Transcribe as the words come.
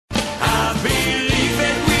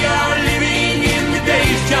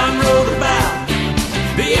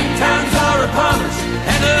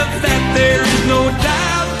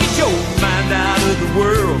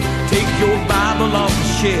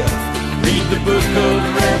the book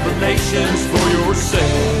of Revelations for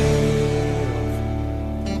yourself.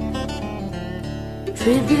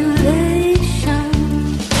 Tribulation.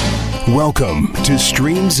 Welcome to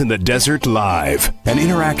Streams in the Desert Live, an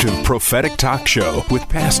interactive prophetic talk show with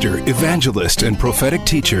pastor, evangelist, and prophetic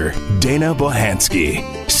teacher Dana Bohansky,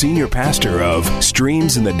 senior pastor of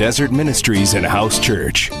Streams in the Desert Ministries and House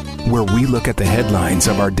Church, where we look at the headlines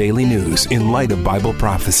of our daily news in light of Bible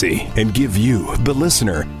prophecy and give you, the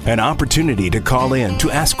listener, an opportunity to call in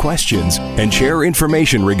to ask questions and share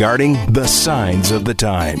information regarding the signs of the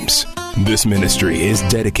times. This ministry is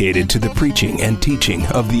dedicated to the preaching and teaching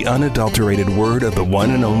of the unadulterated word of the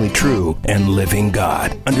one and only true and living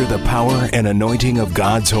God, under the power and anointing of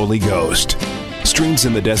God's Holy Ghost. Streams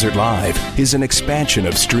in the Desert Live is an expansion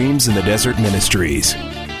of Streams in the Desert Ministries.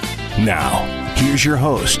 Now, here's your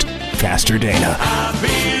host, Pastor Dana. I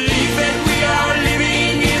believe that we are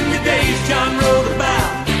living in the days John wrote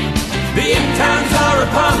about. The end times are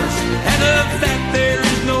upon us, and of that there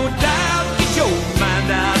is no doubt. Get your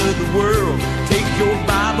mind out of the world, take your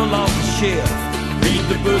Bible off the shelf, read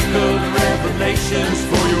the book of Revelations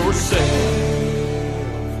for yourself.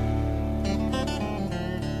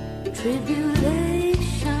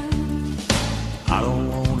 Tribulation. I don't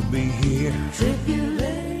want to be here.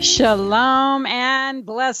 Tribulation. Shalom and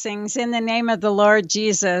blessings in the name of the Lord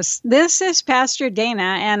Jesus. This is Pastor Dana,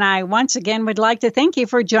 and I once again would like to thank you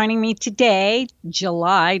for joining me today,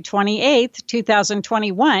 July 28th,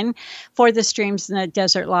 2021, for the Streams in the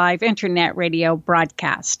Desert Live Internet Radio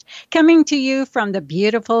broadcast. Coming to you from the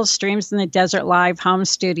beautiful Streams in the Desert Live home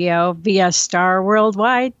studio via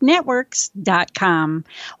StarWorldWideNetworks.com,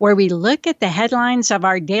 where we look at the headlines of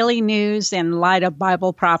our daily news in light of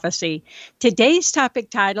Bible prophecy. Today's topic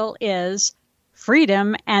title is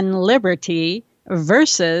Freedom and Liberty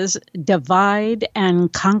versus Divide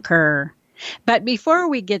and Conquer. But before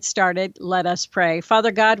we get started, let us pray.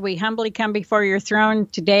 Father God, we humbly come before your throne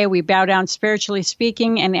today. We bow down spiritually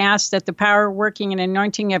speaking and ask that the power, working, and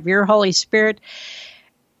anointing of your Holy Spirit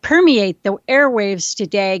permeate the airwaves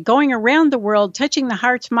today, going around the world, touching the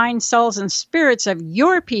hearts, minds, souls, and spirits of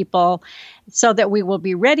your people, so that we will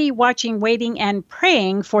be ready, watching, waiting, and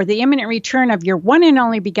praying for the imminent return of your one and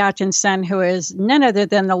only begotten Son, who is none other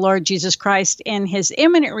than the Lord Jesus Christ, in his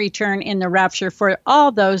imminent return in the rapture for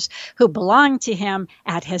all those who belong to him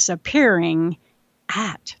at his appearing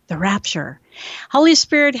at the rapture. Holy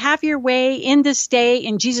Spirit, have your way in this day.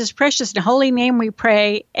 In Jesus' precious and holy name we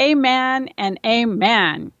pray. Amen and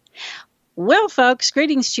amen. Well, folks,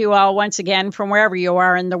 greetings to you all once again from wherever you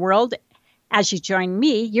are in the world, as you join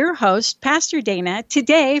me, your host, Pastor Dana,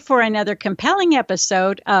 today for another compelling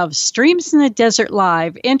episode of Streams in the Desert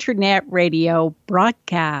Live Internet Radio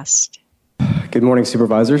broadcast. Good morning,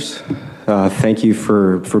 supervisors. Thank you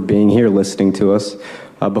for being here, listening to us.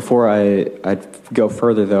 Before I go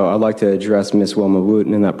further, though, I'd like to address Miss Wilma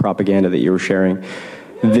Wooten and that propaganda that you were sharing.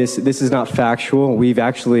 This is not factual. We've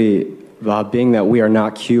actually, being that we are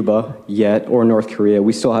not Cuba yet or North Korea,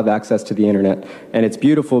 we still have access to the internet. And it's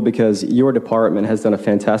beautiful because your department has done a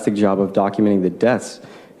fantastic job of documenting the deaths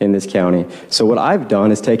in this county. So what I've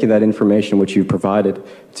done is taken that information which you've provided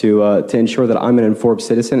to ensure that I'm an informed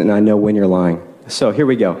citizen and I know when you're lying. So here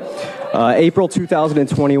we go. April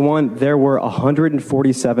 2021, there were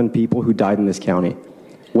 147 people who died in this county.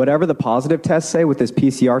 Whatever the positive tests say with this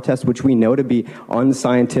PCR test, which we know to be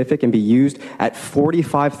unscientific and be used at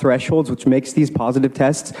 45 thresholds, which makes these positive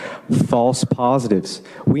tests false positives.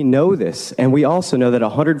 We know this, and we also know that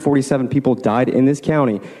 147 people died in this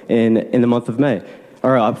county in the month of May.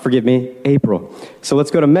 Or, forgive me, April. So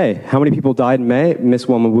let's go to May. How many people died in May? Miss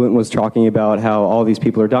Wilma Wooten was talking about how all these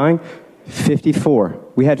people are dying. 54.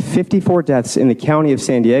 We had 54 deaths in the county of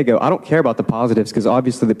San Diego. I don't care about the positives because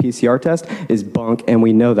obviously the PCR test is bunk and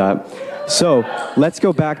we know that. So let's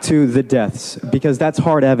go back to the deaths because that's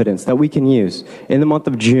hard evidence that we can use. In the month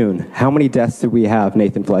of June, how many deaths did we have,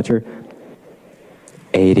 Nathan Fletcher?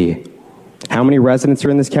 80. How many residents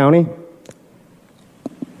are in this county?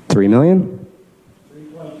 3 million?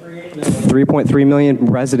 3.3 million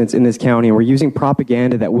residents in this county, and we're using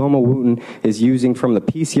propaganda that Wilma Wooten is using from the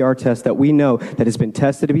PCR test that we know that has been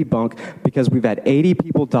tested to be bunk because we've had 80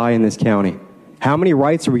 people die in this county. How many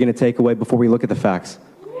rights are we going to take away before we look at the facts?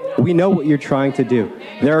 We know what you're trying to do.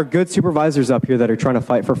 There are good supervisors up here that are trying to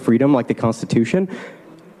fight for freedom like the Constitution,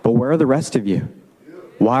 but where are the rest of you?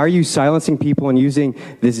 Why are you silencing people and using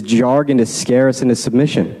this jargon to scare us into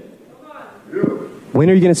submission? When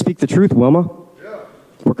are you going to speak the truth, Wilma?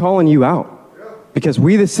 We're calling you out because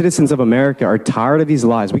we, the citizens of America, are tired of these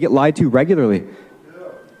lies. We get lied to regularly.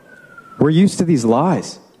 We're used to these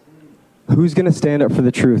lies. Who's going to stand up for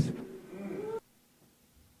the truth?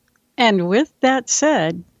 And with that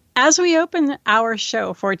said, as we open our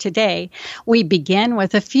show for today, we begin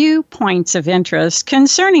with a few points of interest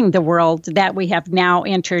concerning the world that we have now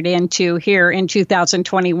entered into here in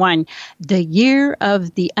 2021, the year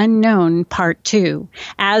of the unknown, part 2,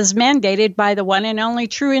 as mandated by the one and only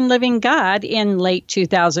true and living God in late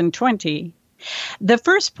 2020. The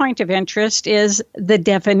first point of interest is the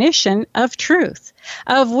definition of truth,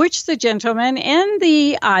 of which the gentleman in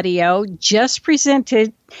the audio just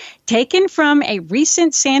presented, taken from a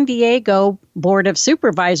recent San Diego Board of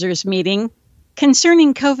Supervisors meeting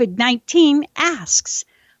concerning COVID-19, asks,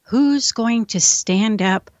 who's going to stand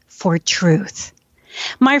up for truth?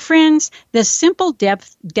 My friends, the simple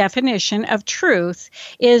definition of truth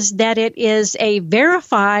is that it is a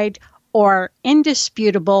verified or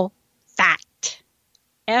indisputable fact.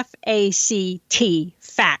 F-A-C-T,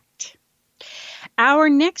 fact. Our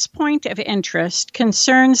next point of interest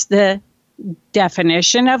concerns the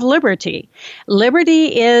definition of liberty.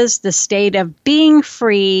 Liberty is the state of being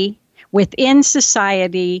free within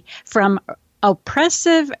society from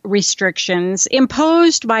oppressive restrictions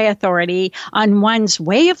imposed by authority on one's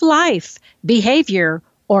way of life, behavior,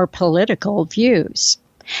 or political views.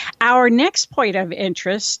 Our next point of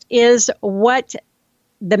interest is what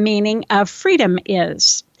the meaning of freedom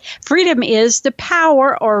is. Freedom is the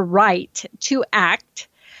power or right to act,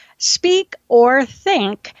 speak, or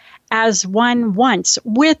think as one wants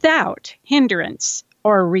without hindrance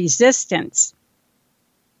or resistance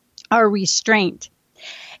or restraint.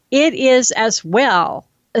 It is as well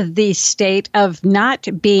the state of not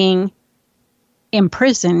being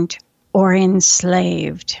imprisoned or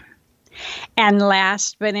enslaved. And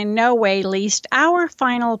last, but in no way least, our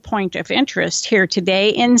final point of interest here today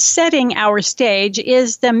in setting our stage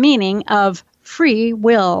is the meaning of free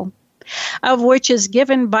will, of which is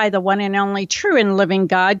given by the one and only true and living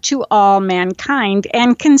God to all mankind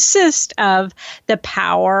and consists of the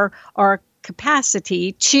power or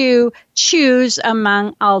capacity to choose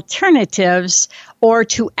among alternatives or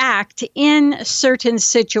to act in certain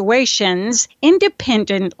situations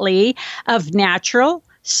independently of natural,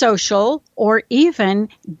 social, or even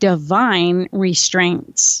divine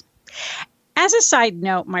restraints. As a side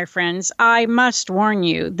note, my friends, I must warn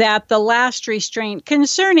you that the last restraint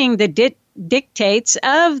concerning the dictates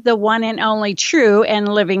of the one and only true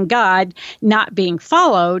and living God not being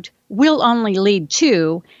followed will only lead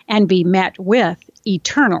to and be met with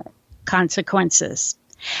eternal consequences,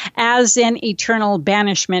 as in eternal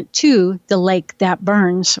banishment to the lake that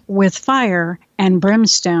burns with fire and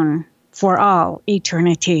brimstone for all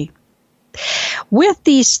eternity. With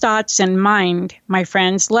these thoughts in mind, my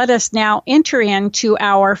friends, let us now enter into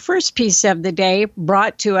our first piece of the day,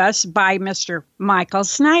 brought to us by Mr. Michael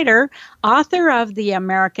Snyder, author of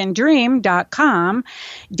theamericandream.com,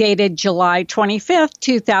 dated July 25th,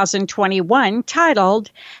 2021,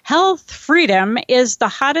 titled, Health Freedom is the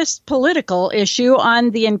Hottest Political Issue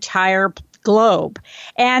on the Entire Globe,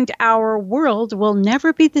 and Our World Will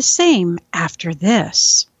Never Be the Same After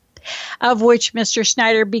This. Of which Mr.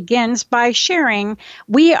 Snyder begins by sharing,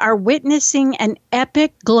 we are witnessing an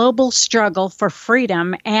epic global struggle for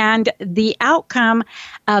freedom, and the outcome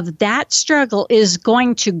of that struggle is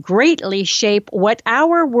going to greatly shape what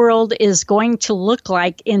our world is going to look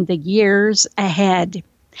like in the years ahead.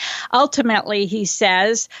 Ultimately, he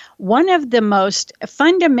says, one of the most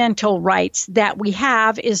fundamental rights that we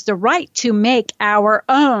have is the right to make our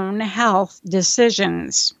own health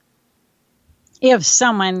decisions. If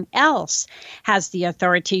someone else has the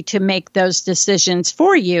authority to make those decisions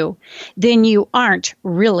for you, then you aren't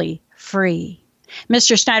really free.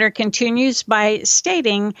 Mr. Snyder continues by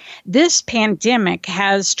stating, this pandemic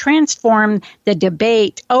has transformed the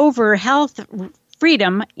debate over health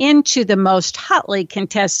freedom into the most hotly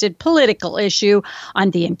contested political issue on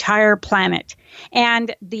the entire planet.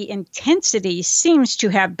 And the intensity seems to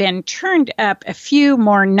have been turned up a few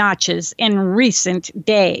more notches in recent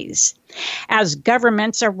days, as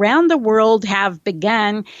governments around the world have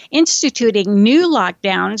begun instituting new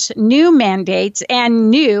lockdowns, new mandates, and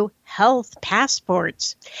new health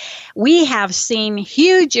passports. We have seen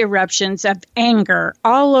huge eruptions of anger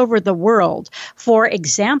all over the world. For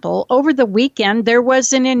example, over the weekend, there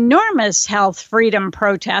was an enormous health freedom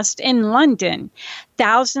protest in London.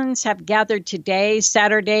 Thousands have gathered today,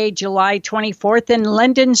 Saturday, July 24th, in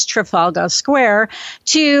London's Trafalgar Square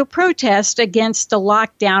to protest against the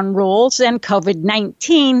lockdown rules and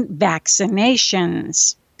COVID-19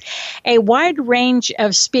 vaccinations. A wide range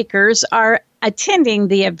of speakers are attending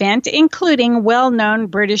the event, including well-known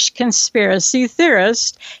British conspiracy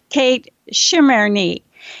theorist Kate Shemirny,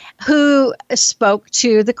 who spoke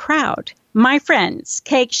to the crowd. My friends,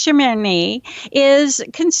 Cake Chamonix is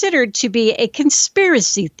considered to be a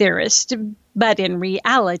conspiracy theorist, but in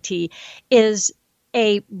reality is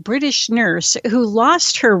a British nurse who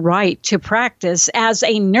lost her right to practice as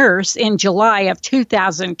a nurse in July of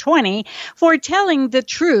 2020 for telling the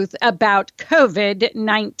truth about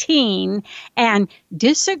COVID-19 and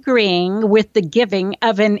disagreeing with the giving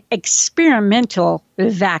of an experimental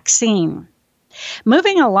vaccine.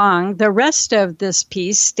 Moving along, the rest of this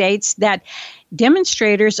piece states that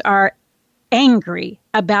demonstrators are angry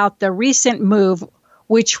about the recent move,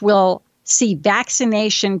 which will see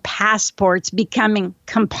vaccination passports becoming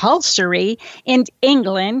compulsory in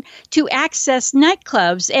England to access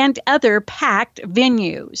nightclubs and other packed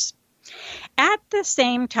venues. At the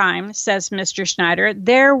same time, says Mr. Schneider,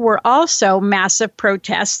 there were also massive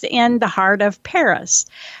protests in the heart of Paris.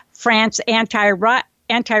 France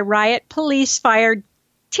anti-riot police fired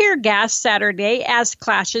tear gas Saturday as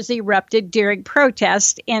clashes erupted during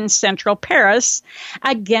protests in central Paris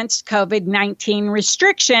against COVID-19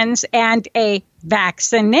 restrictions and a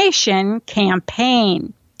vaccination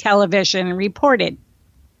campaign, television reported.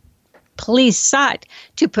 Police sought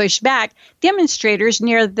to push back demonstrators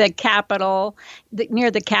near the capital's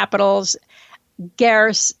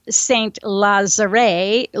Gare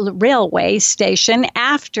Saint-Lazare railway station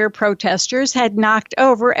after protesters had knocked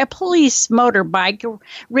over a police motorbike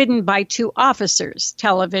ridden by two officers,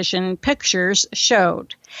 television pictures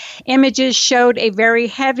showed. Images showed a very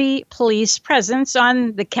heavy police presence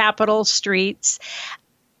on the capital streets.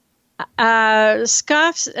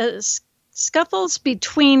 Scuffles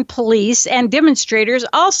between police and demonstrators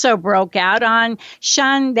also broke out on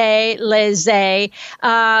Champs-Élysées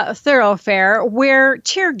thoroughfare, where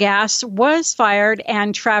tear gas was fired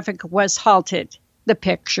and traffic was halted, the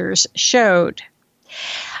pictures showed.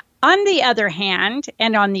 On the other hand,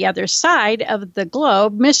 and on the other side of the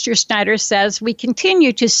globe, Mr. Schneider says we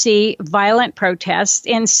continue to see violent protests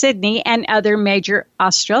in Sydney and other major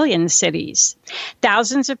Australian cities.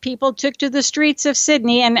 Thousands of people took to the streets of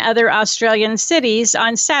Sydney and other Australian cities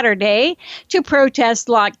on Saturday to protest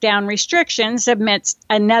lockdown restrictions amidst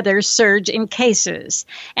another surge in cases.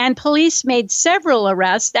 And police made several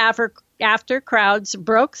arrests after crowds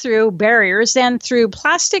broke through barriers and threw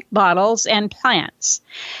plastic bottles and plants.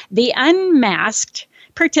 The unmasked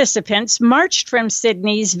participants marched from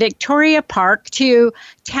Sydney's Victoria Park to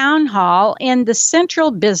Town Hall in the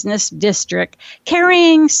central business district,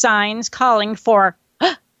 carrying signs calling for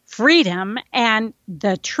freedom and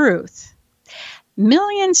the truth.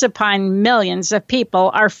 Millions upon millions of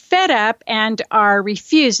people are fed up and are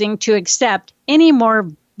refusing to accept any more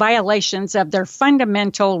violations of their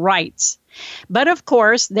fundamental rights. But of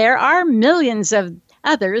course, there are millions of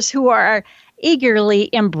others who are eagerly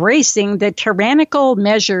embracing the tyrannical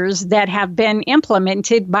measures that have been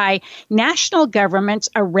implemented by national governments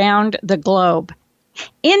around the globe.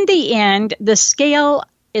 In the end, the scale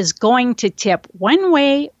is going to tip one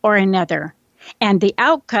way or another, and the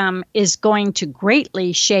outcome is going to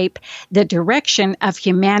greatly shape the direction of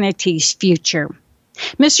humanity's future.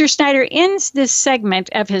 Mr. Schneider ends this segment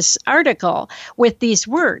of his article with these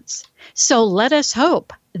words, "So let us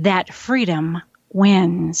hope that freedom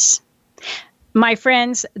wins." My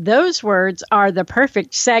friends, those words are the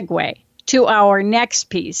perfect segue to our next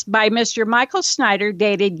piece by Mr. Michael Schneider,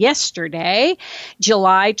 dated yesterday,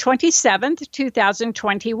 July 27th,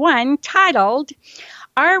 2021, titled,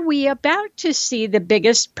 "Are we about to see the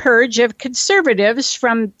biggest purge of conservatives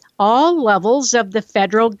from all levels of the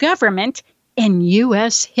federal government in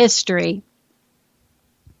U.S. history?"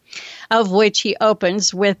 Of which he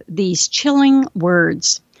opens with these chilling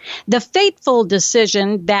words. "The fateful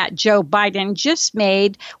decision that Joe Biden just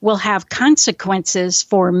made will have consequences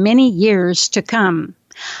for many years to come.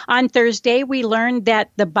 On Thursday, we learned that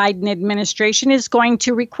the Biden administration is going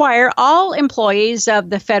to require all employees of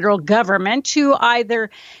the federal government to either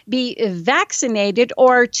be vaccinated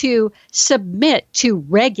or to submit to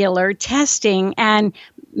regular testing and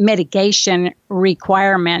mitigation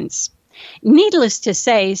requirements. Needless to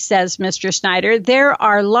say, says Mr. Schneider, there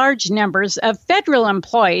are large numbers of federal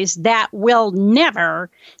employees that will never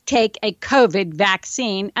take a COVID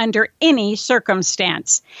vaccine under any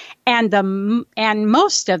circumstance, and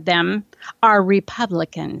most of them are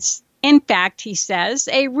Republicans. In fact, he says,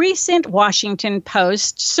 a recent Washington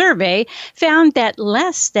Post survey found that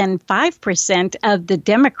less than 5% of the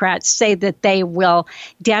Democrats say that they will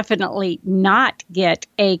definitely not get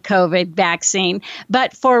a COVID vaccine.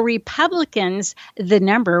 But for Republicans, the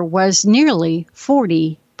number was nearly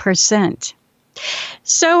 40%.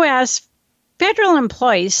 So as federal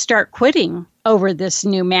employees start quitting over this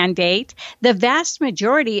new mandate. The vast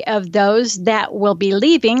majority of those that will be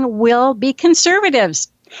leaving will be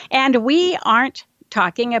conservatives. And we aren't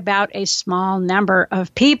talking about a small number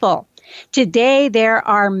of people. Today, there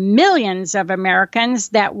are millions of Americans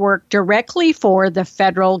that work directly for the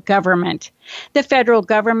federal government. The federal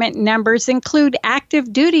government numbers include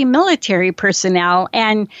active duty military personnel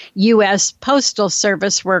and U.S. Postal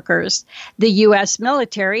Service workers. The U.S.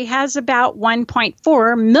 military has about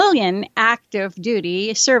 1.4 million active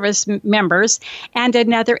duty service members and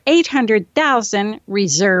another 800,000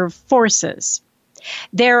 reserve forces.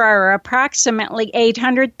 There are approximately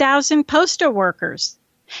 800,000 postal workers.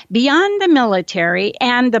 Beyond the military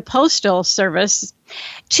and the Postal Service,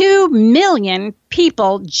 2 million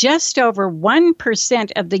people, just over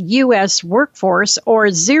 1% of the U.S. workforce, or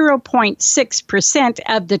 0.6%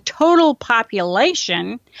 of the total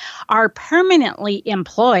population, are permanently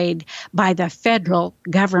employed by the federal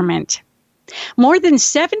government. More than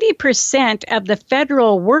 70% of the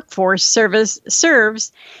federal workforce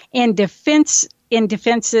serves in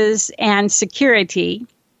defenses and security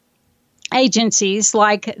agencies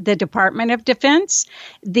like the Department of Defense,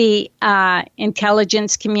 the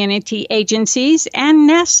intelligence community agencies, and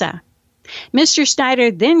NASA. Mr. Snyder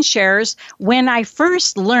then shares, when I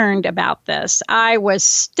first learned about this, I was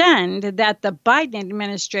stunned that the Biden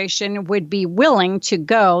administration would be willing to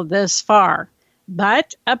go this far.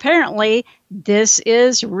 But apparently, this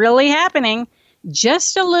is really happening.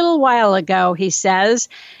 Just a little while ago, he says,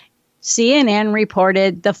 CNN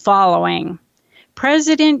reported the following.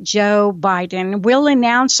 President Joe Biden will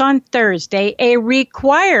announce on Thursday a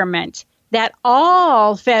requirement that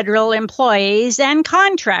all federal employees and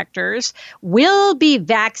contractors will be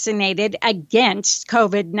vaccinated against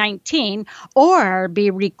COVID-19 or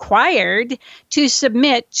be required to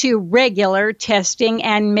submit to regular testing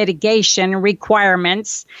and mitigation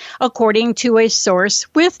requirements, according to a source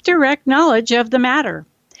with direct knowledge of the matter.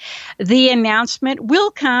 The announcement will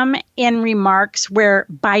come in remarks where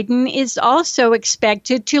Biden is also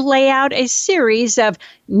expected to lay out a series of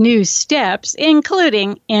new steps,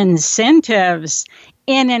 including incentives,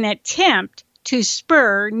 in an attempt to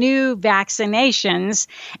spur new vaccinations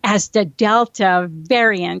as the Delta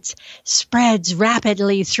variant spreads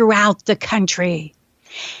rapidly throughout the country.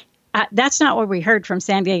 That's not what we heard from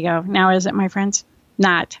San Diego. Now, is it, my friends?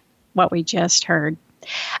 Not what we just heard.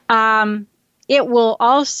 It will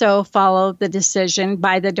also follow the decision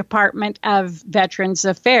by the Department of Veterans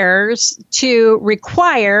Affairs to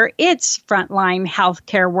require its frontline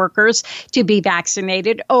healthcare workers to be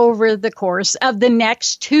vaccinated over the course of the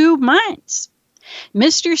next 2 months.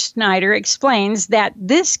 Mr. Snyder explains that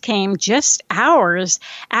this came just hours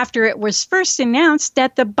after it was first announced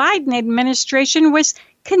that the Biden administration was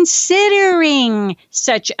considering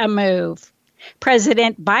such a move.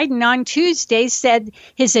 President Biden on Tuesday said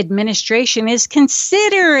his administration is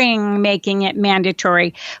considering making it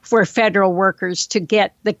mandatory for federal workers to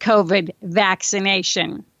get the COVID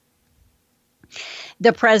vaccination.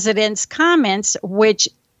 The president's comments, which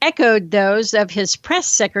echoed those of his press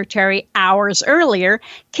secretary hours earlier,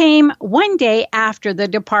 came one day after the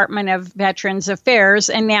Department of Veterans Affairs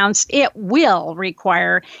announced it will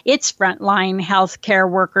require its frontline health care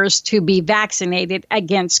workers to be vaccinated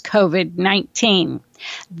against COVID-19.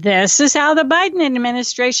 This is how the Biden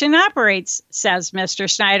administration operates, says Mr.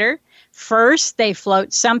 Snyder. First, they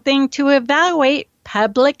float something to evaluate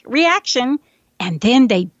public reaction, and then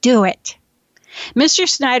they do it. Mr.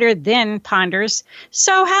 Snyder then ponders,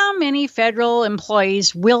 so how many federal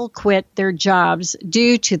employees will quit their jobs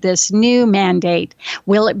due to this new mandate?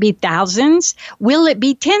 Will it be thousands? Will it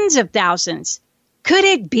be tens of thousands? Could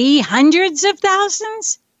it be hundreds of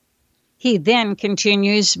thousands? He then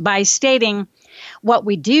continues by stating, what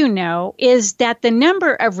we do know is that the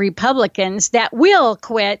number of Republicans that will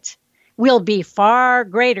quit will be far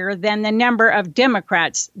greater than the number of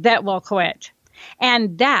Democrats that will quit.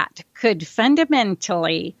 And that could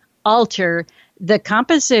fundamentally alter the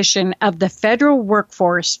composition of the federal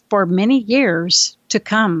workforce for many years to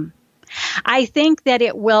come. I think that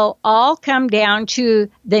it will all come down to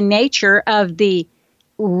the nature of the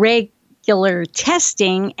regular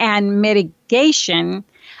testing and mitigation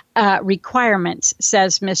requirements,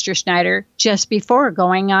 says Mr. Snyder, just before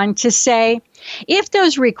going on to say, if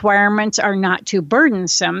those requirements are not too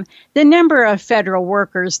burdensome, the number of federal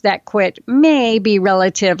workers that quit may be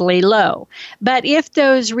relatively low. But if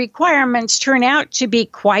those requirements turn out to be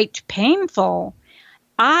quite painful,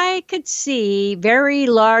 I could see very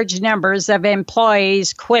large numbers of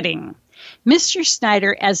employees quitting. Mr.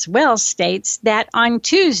 Snyder as well states that on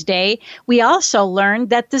Tuesday, we also learned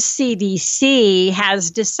that the CDC has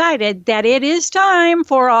decided that it is time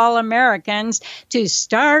for all Americans to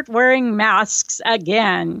start wearing masks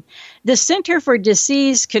again. The Center for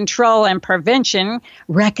Disease Control and Prevention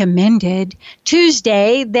recommended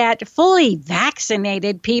Tuesday that fully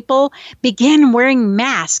vaccinated people begin wearing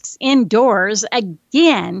masks indoors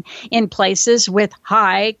again in places with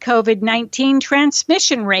high COVID-19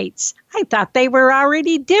 transmission rates. I thought they were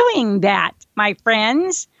already doing that, my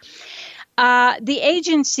friends. The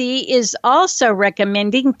agency is also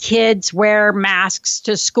recommending kids wear masks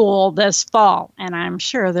to school this fall, and I'm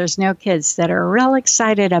sure there's no kids that are real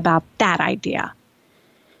excited about that idea.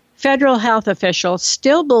 Federal health officials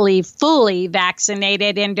still believe fully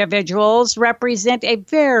vaccinated individuals represent a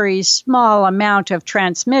very small amount of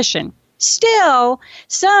transmission. Still,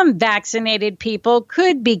 some vaccinated people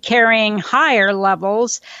could be carrying higher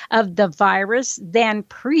levels of the virus than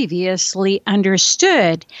previously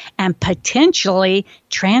understood and potentially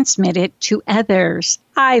transmit it to others.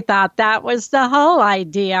 I thought that was the whole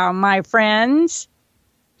idea, my friends.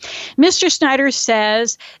 Mr. Snyder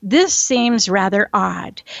says this seems rather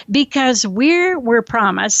odd because we were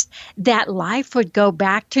promised that life would go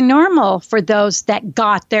back to normal for those that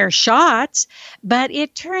got their shots, but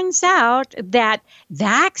it turns out that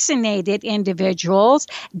vaccinated individuals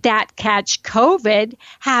that catch COVID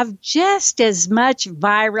have just as much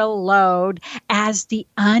viral load as the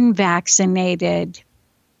unvaccinated.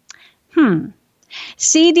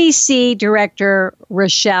 CDC Director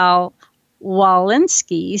Rochelle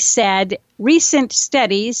Walensky said recent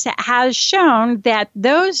studies has shown that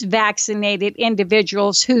those vaccinated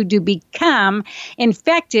individuals who do become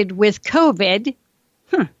infected with COVID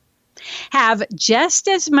have just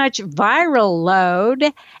as much viral load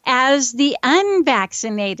as the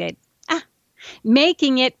unvaccinated,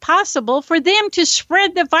 making it possible for them to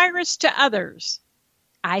spread the virus to others.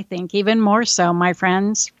 I think even more so, my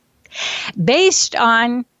friends. Based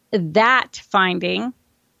on that finding,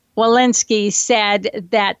 Walensky said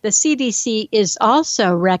that the CDC is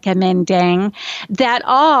also recommending that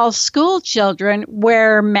all school children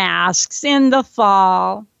wear masks in the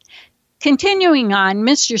fall. Continuing on,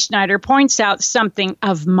 Mr. Snyder points out something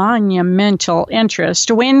of monumental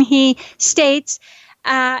interest when he states,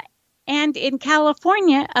 and in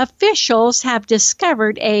California, officials have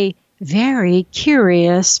discovered a very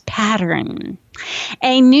curious pattern.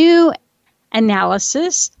 A new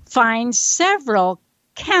analysis finds several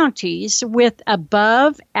counties with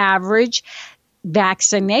above average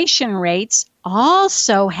vaccination rates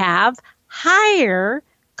also have higher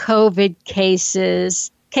COVID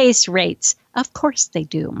case rates. Of course they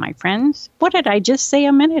do, my friends. What did I just say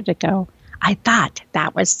a minute ago? I thought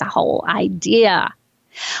that was the whole idea.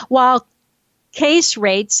 While case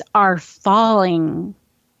rates are falling,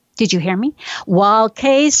 did you hear me? While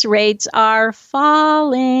case rates are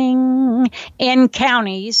falling in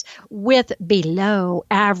counties with below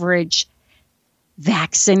average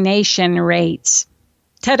vaccination rates.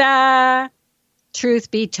 Ta-da!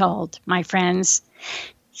 Truth be told, my friends,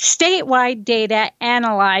 statewide data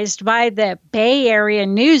analyzed by the Bay Area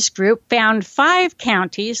News Group found 5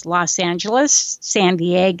 counties, Los Angeles, San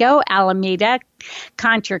Diego, Alameda,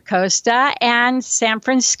 Contra Costa, and San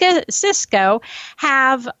Francisco,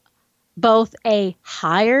 have both a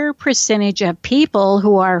higher percentage of people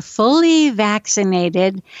who are fully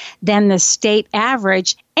vaccinated than the state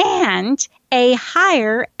average and a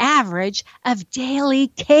higher average of daily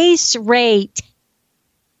case rate.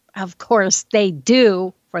 Of course, they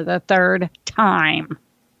do for the third time.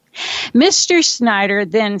 Mr. Snyder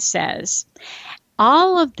then says,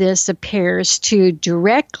 all of this appears to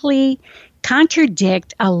directly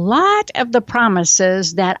contradict a lot of the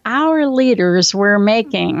promises that our leaders were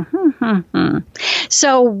making.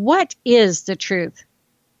 So what is the truth?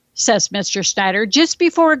 Says Mr. Snyder, just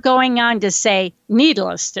before going on to say,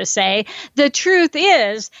 needless to say, the truth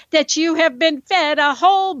is that you have been fed a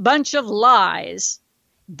whole bunch of lies.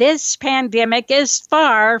 This pandemic is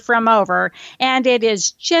far from over, and it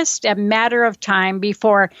is just a matter of time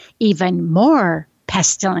before even more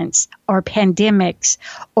pestilence or pandemics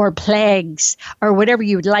or plagues or whatever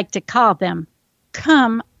you would like to call them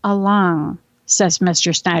come along, says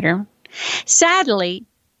Mr. Snyder. Sadly,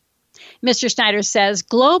 Mr. Snyder says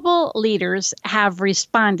global leaders have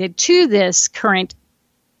responded to this current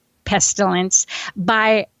pestilence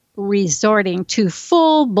by resorting to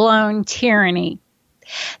full-blown tyranny.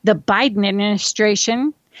 The Biden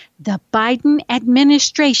administration The Biden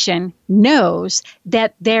administration knows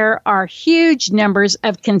that there are huge numbers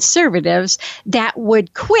of conservatives that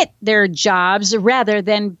would quit their jobs rather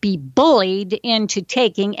than be bullied into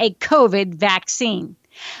taking a COVID vaccine.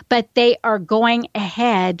 But they are going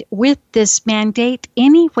ahead with this mandate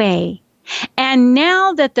anyway. And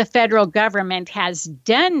now that the federal government has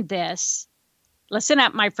done this, listen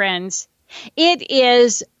up, my friends, it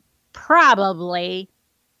is probably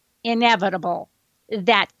inevitable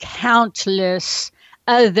that countless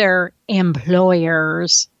other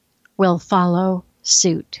employers will follow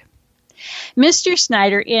suit. Mr.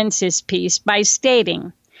 Snyder ends his piece by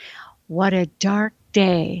stating, "What a dark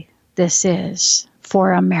day this is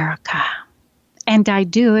for America." And I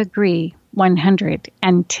do agree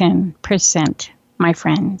 110%, my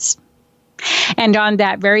friends. And on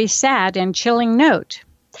that very sad and chilling note,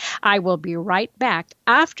 I will be right back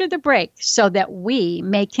after the break so that we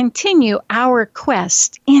may continue our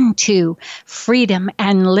quest into freedom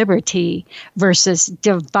and liberty versus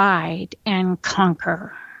divide and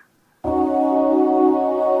conquer.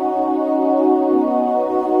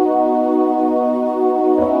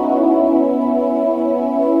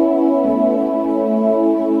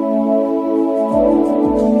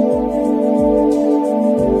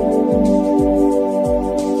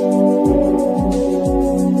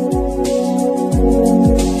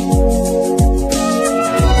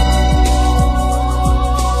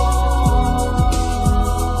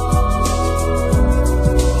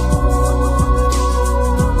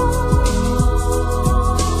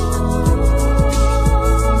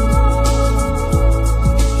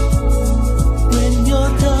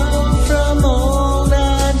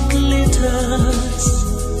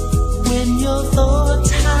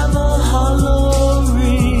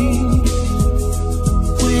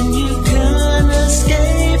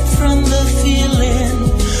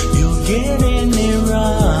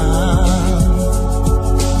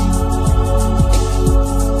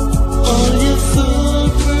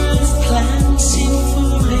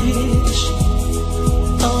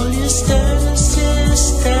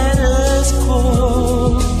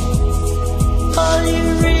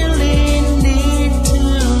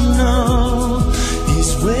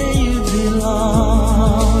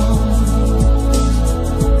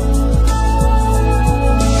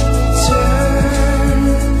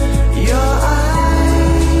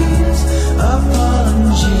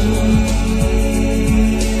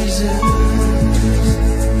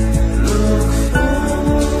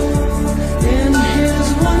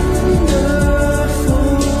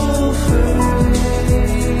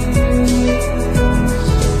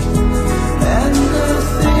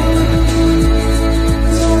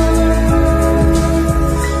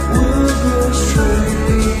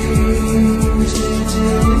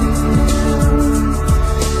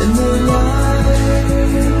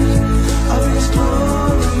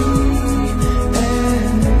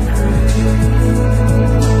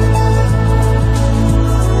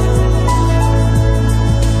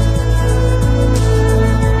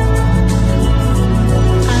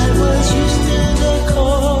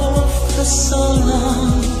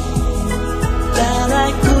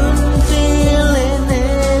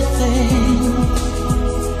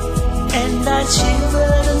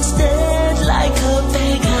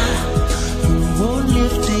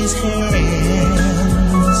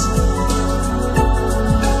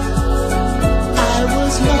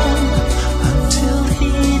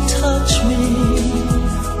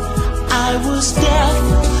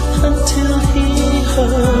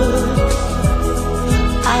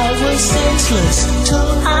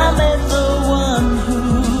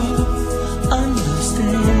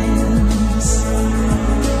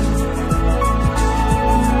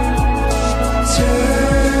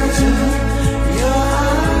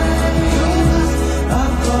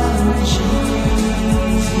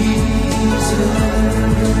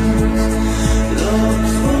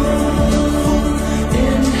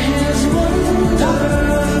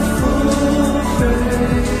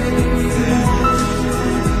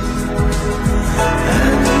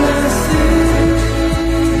 And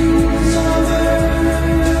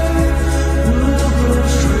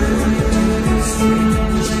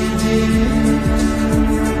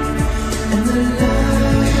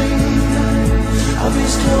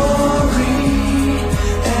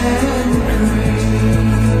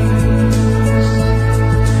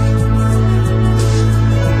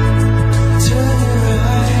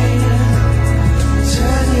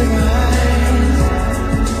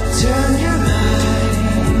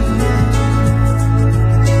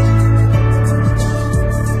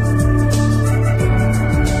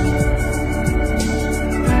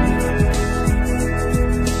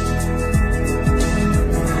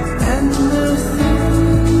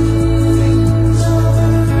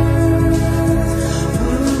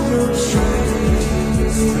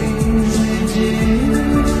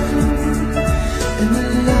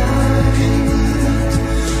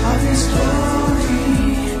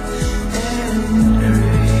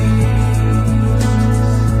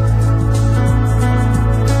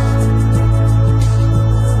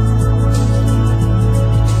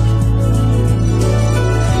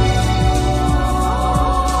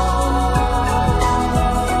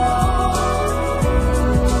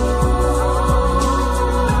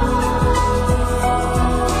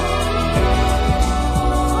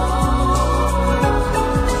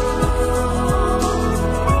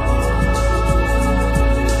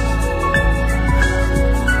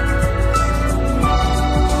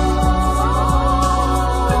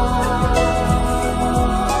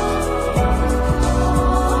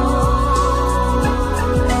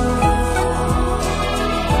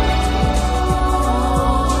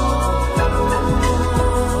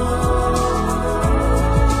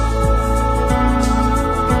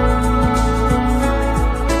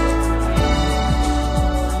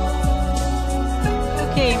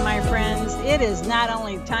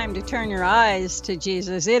time to turn your eyes to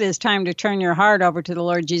Jesus. It is time to turn your heart over to the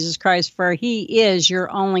Lord Jesus Christ, for he is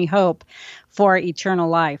your only hope for eternal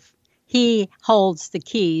life. He holds the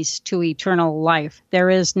keys to eternal life. There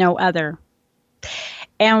is no other.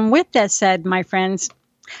 And with that said, my friends,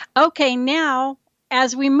 okay, now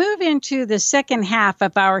as we move into the second half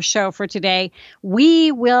of our show for today,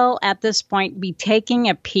 we will at this point be taking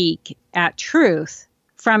a peek at truth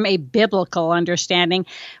from a biblical understanding.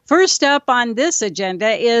 First up on this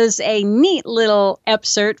agenda is a neat little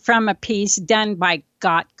excerpt from a piece done by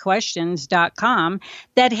GotQuestions.com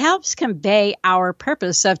that helps convey our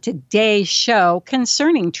purpose of today's show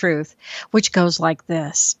concerning truth, which goes like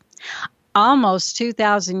this. Almost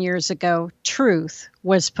 2,000 years ago, truth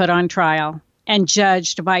was put on trial and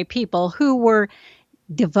judged by people who were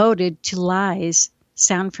devoted to lies.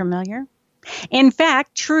 Sound familiar? In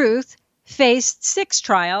fact, truth faced 6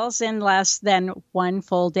 trials in less than 1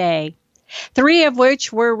 full day, 3 of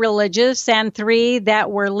which were religious and 3 that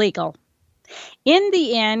were legal. In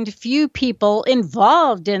the end, few people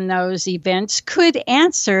involved in those events could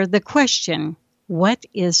answer the question, what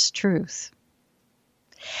is truth?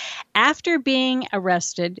 After being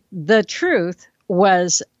arrested, the truth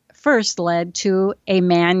was first led to a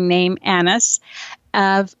man named Annas,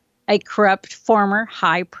 of a corrupt former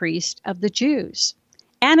high priest of the Jews.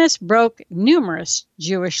 Annas broke numerous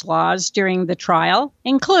Jewish laws during the trial,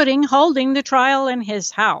 including holding the trial in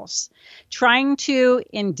his house, trying to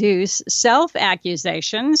induce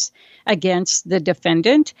self-accusations against the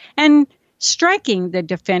defendant, and striking the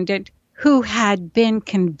defendant who had been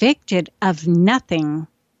convicted of nothing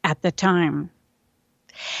at the time.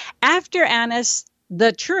 After Annas,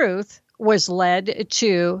 the truth was led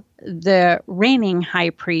to the reigning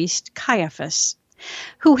high priest Caiaphas,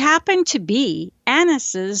 who happened to be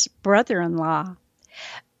Annas's brother-in-law.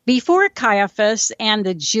 Before Caiaphas and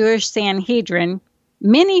the Jewish Sanhedrin,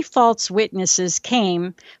 many false witnesses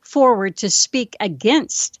came forward to speak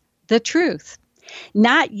against the truth.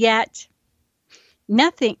 Nothing,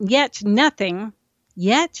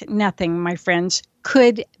 my friends,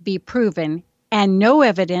 could be proven, and no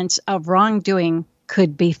evidence of wrongdoing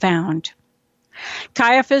could be found.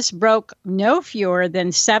 Caiaphas broke no fewer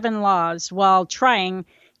than 7 laws while trying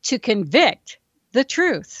to convict the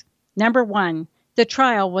truth. Number 1, the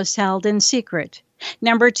trial was held in secret.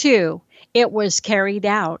 Number 2, it was carried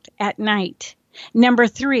out at night. Number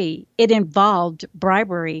 3, it involved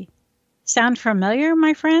bribery. Sound familiar,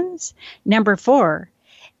 my friends? Number 4,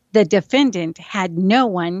 the defendant had no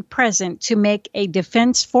one present to make a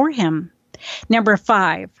defense for him. Number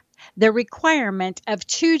 5, the requirement of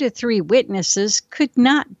 2 to 3 witnesses could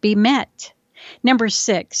not be met. Number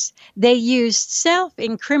 6, they used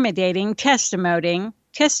self-incriminating testimony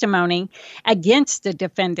against the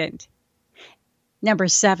defendant. Number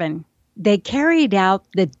 7, they carried out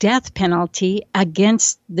the death penalty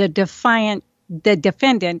against the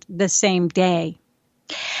defendant the same day.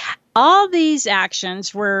 All these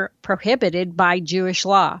actions were prohibited by Jewish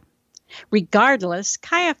law. Regardless,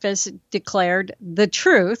 Caiaphas declared the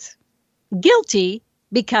truth guilty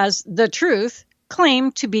because the truth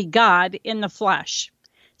claimed to be God in the flesh,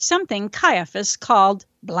 something Caiaphas called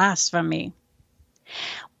blasphemy.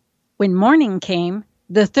 When morning came,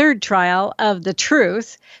 the third trial of the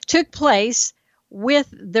truth took place,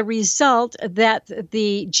 with the result that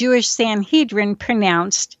the Jewish Sanhedrin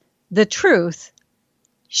pronounced the truth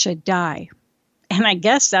should die. And I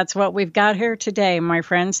guess that's what we've got here today, my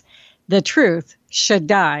friends. The truth should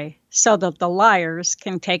die so that the liars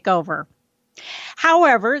can take over.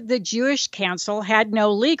 However, the Jewish council had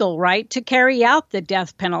no legal right to carry out the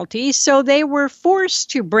death penalty, so they were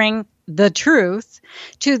forced to bring the truth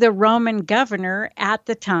to the Roman governor at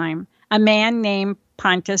the time, a man named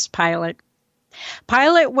Pontius Pilate.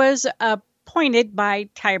 Pilate was appointed by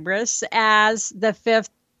Tiberius as the 5th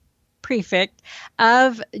prefect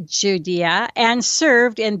of Judea and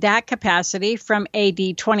served in that capacity from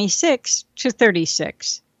AD 26 to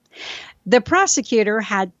 36. The prosecutor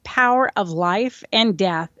had power of life and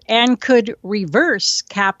death and could reverse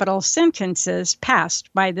capital sentences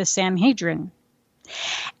passed by the Sanhedrin.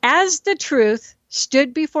 As the truth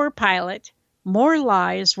stood before Pilate, more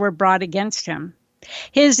lies were brought against him.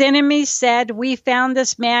 His enemies said, "We found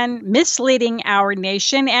this man misleading our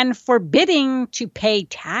nation and forbidding to pay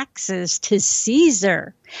taxes to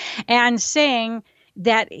Caesar, and saying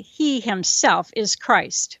that he himself is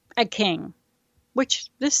Christ, a king." Which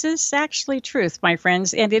this is actually truth, my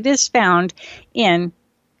friends, and it is found in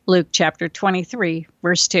Luke chapter 23,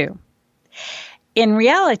 verse 2. In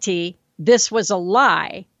reality, this was a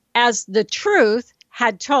lie, as the truth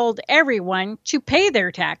had told everyone to pay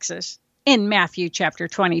their taxes. in Matthew chapter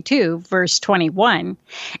 22, verse 21,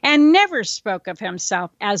 and never spoke of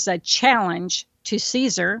himself as a challenge to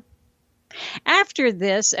Caesar. After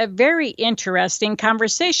this, a very interesting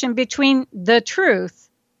conversation between the truth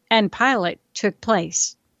and Pilate took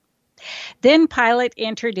place. Then Pilate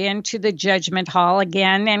entered into the judgment hall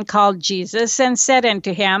again and called Jesus and said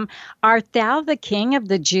unto him, Art thou the King of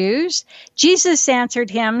the Jews? Jesus answered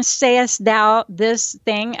him, Sayest thou this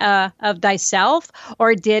thing of thyself,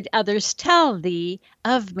 or did others tell thee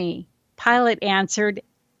of me? Pilate answered,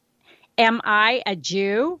 Am I a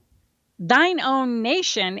Jew? Thine own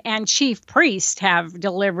nation and chief priests have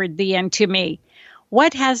delivered thee unto me.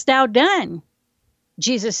 What hast thou done?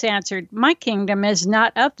 Jesus answered, My kingdom is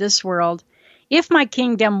not of this world. If my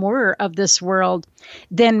kingdom were of this world,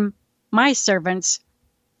 then my servants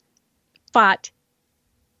fought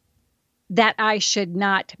that I should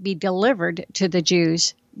not be delivered to the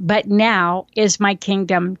Jews. But now is my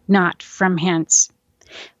kingdom not from hence.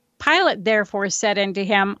 Pilate therefore said unto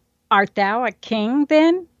him, Art thou a king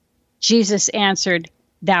then? Jesus answered,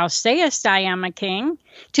 Thou sayest I am a king.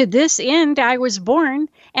 To this end I was born,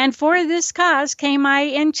 and for this cause came I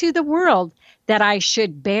into the world, that I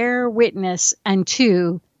should bear witness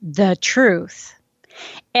unto the truth.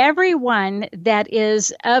 Every one that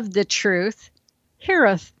is of the truth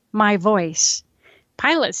heareth my voice.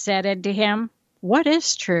 Pilate said unto him, What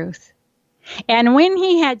is truth? And when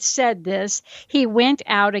he had said this, he went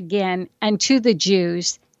out again unto the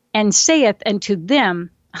Jews, and saith unto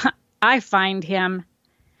them, I find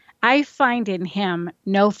in him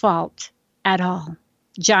no fault at all.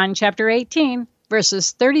 John chapter 18,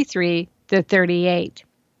 verses 33 to 38.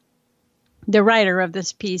 The writer of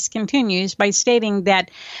this piece continues by stating that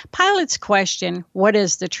Pilate's question, what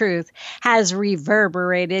is the truth, has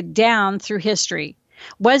reverberated down through history.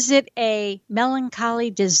 Was it a melancholy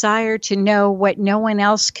desire to know what no one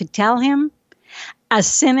else could tell him? A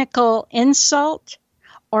cynical insult?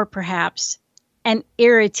 Or perhaps an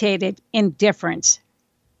irritated indifferent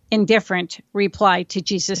reply to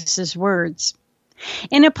Jesus' words?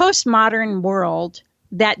 In a postmodern world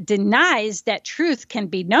that denies that truth can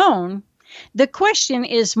be known, the question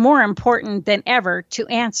is more important than ever to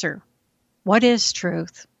answer. What is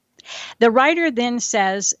truth? The writer then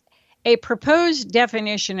says a proposed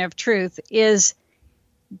definition of truth is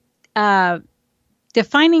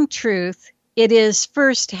defining truth. It is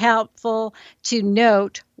first helpful to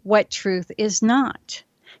note what truth is not.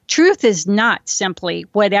 Truth is not simply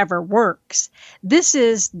whatever works. This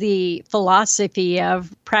is the philosophy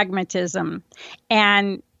of pragmatism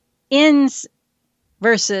and ends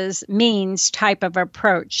versus means type of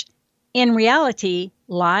approach. In reality,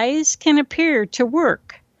 lies can appear to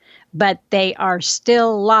work, but they are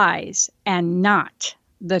still lies and not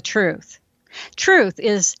the truth. Truth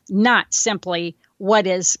is not simply what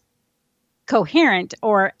is coherent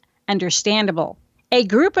or understandable. A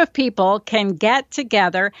group of people can get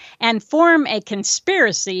together and form a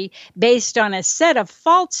conspiracy based on a set of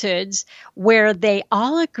falsehoods where they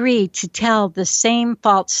all agree to tell the same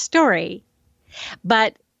false story,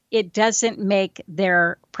 but it doesn't make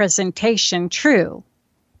their presentation true.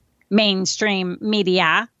 Mainstream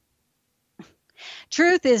media.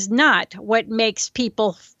 Truth is not what makes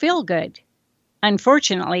people feel good.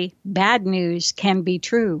 Unfortunately, bad news can be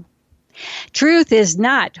true. Truth is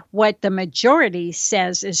not what the majority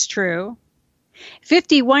says is true.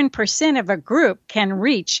 51% of a group can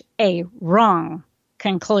reach a wrong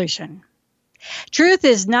conclusion. Truth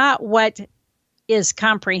is not what is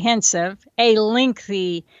comprehensive. A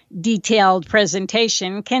lengthy, detailed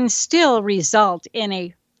presentation can still result in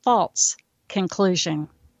a false conclusion.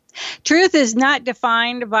 Truth is not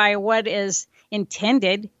defined by what is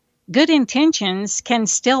intended. Good intentions can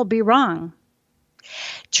still be wrong.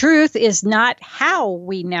 Truth is not how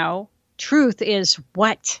we know. Truth is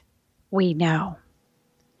what we know.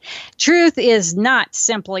 Truth is not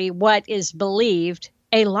simply what is believed.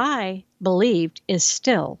 A lie believed is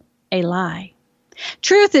still a lie.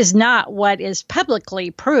 Truth is not what is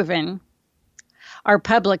publicly proven, or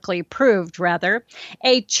publicly proved, rather.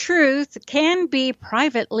 A truth can be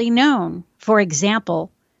privately known. For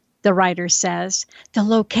example, the writer says, the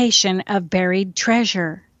location of buried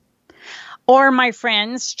treasure. Or, my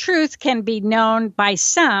friends, truth can be known by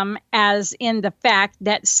some, as in the fact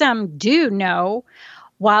that some do know,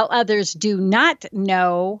 while others do not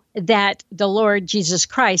know, that the Lord Jesus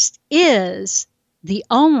Christ is the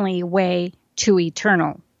only way to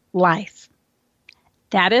eternal life.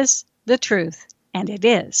 That is the truth, and it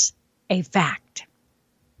is a fact.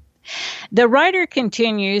 The writer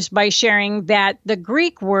continues by sharing that the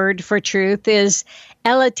Greek word for truth is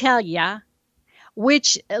aletheia,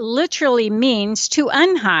 which literally means to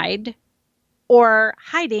unhide, or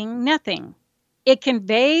hiding nothing. It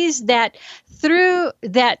conveys that though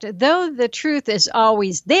the truth is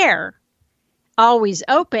always there, always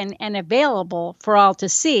open and available for all to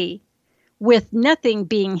see, with nothing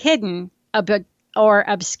being hidden or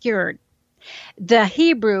obscured. The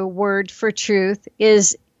Hebrew word for truth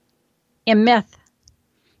is emeth,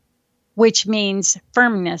 which means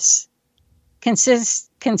firmness,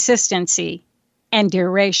 consistency, and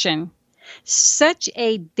duration. Such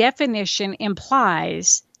a definition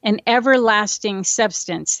implies an everlasting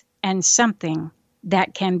substance and something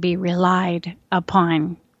that can be relied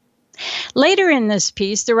upon. Later in this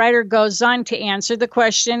piece, the writer goes on to answer the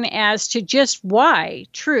question as to just why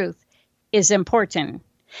truth is important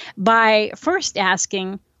by first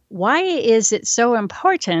asking, why is it so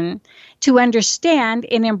important to understand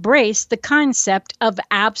and embrace the concept of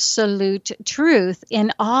absolute truth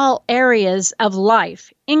in all areas of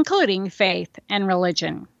life, including faith and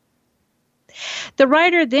religion? The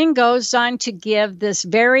writer then goes on to give this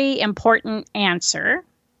very important answer,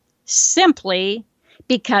 simply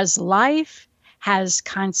because life has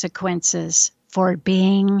consequences for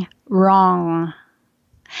being wrong.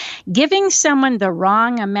 Giving someone the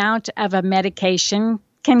wrong amount of a medication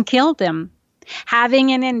can kill them.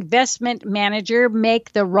 Having an investment manager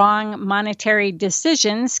make the wrong monetary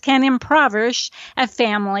decisions can impoverish a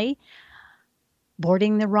family.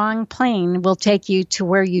 Boarding the wrong plane will take you to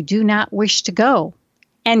where you do not wish to go.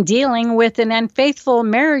 And dealing with an unfaithful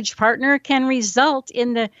marriage partner can result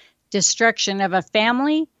in the destruction of a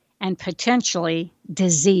family and potentially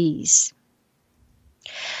disease.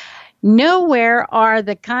 Nowhere are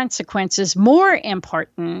the consequences more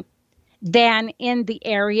important than in the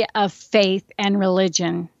area of faith and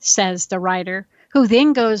religion, says the writer, who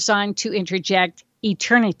then goes on to interject,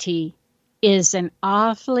 eternity is an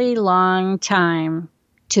awfully long time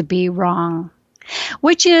to be wrong,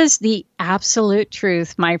 which is the absolute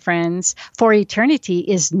truth, my friends, for eternity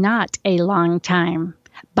is not a long time,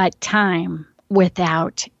 but time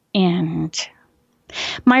without end.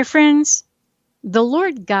 My friends, the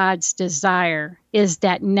Lord God's desire is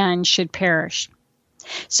that none should perish.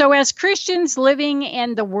 So as Christians living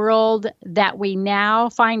in the world that we now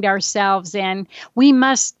find ourselves in, we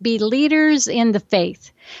must be leaders in the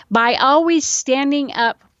faith by always standing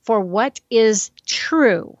up for what is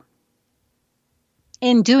true.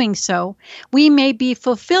 In doing so, we may be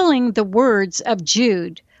fulfilling the words of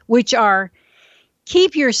Jude, which are,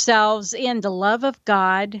 keep yourselves in the love of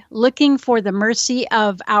God, looking for the mercy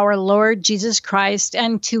of our Lord Jesus Christ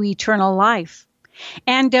unto eternal life.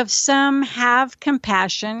 And of some have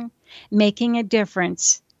compassion, making a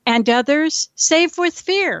difference, and others save with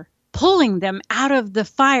fear, pulling them out of the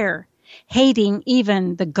fire, hating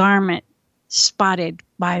even the garment spotted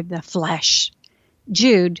by the flesh.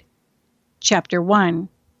 Jude chapter 1,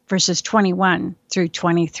 verses 21 through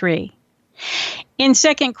 23. In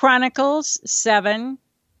 2 Chronicles 7,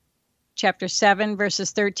 chapter 7,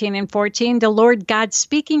 verses 13 and 14, the Lord God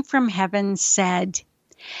speaking from heaven said,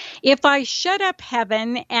 if I shut up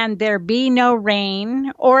heaven and there be no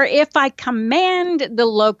rain, or if I command the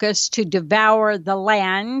locusts to devour the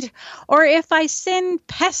land, or if I send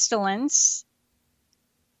pestilence,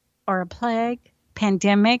 or a plague,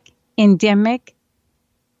 pandemic, endemic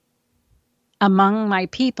among my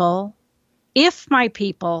people, if my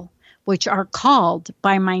people, which are called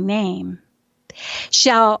by my name,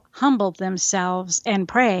 shall humble themselves and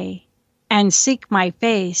pray, and seek my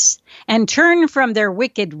face, and turn from their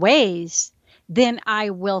wicked ways, then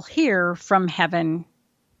I will hear from heaven,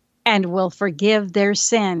 and will forgive their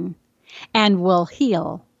sin, and will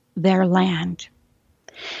heal their land.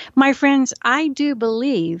 My friends, I do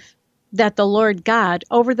believe that the Lord God,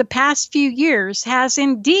 over the past few years, has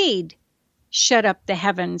indeed shut up the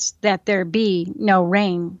heavens that there be no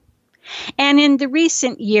rain, and in the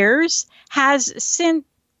recent years has sent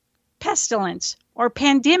pestilence or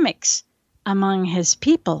pandemics among his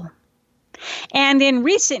people. And in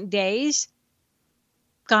recent days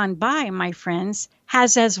gone by, my friends,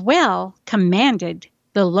 has as well commanded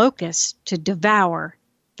the locusts to devour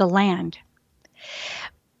the land.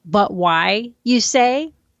 But why, you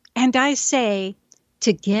say? And I say,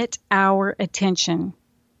 to get our attention,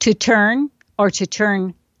 to turn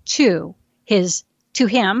to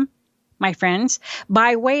him, my friends,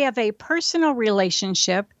 by way of a personal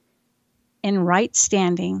relationship in right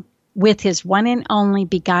standing with his one and only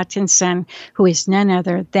begotten Son, who is none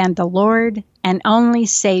other than the Lord and only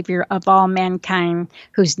Savior of all mankind,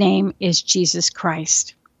 whose name is Jesus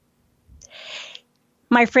Christ.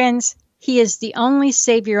 My friends, he is the only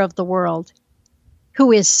Savior of the world,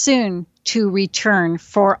 who is soon to return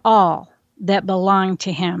for all that belong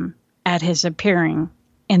to him at his appearing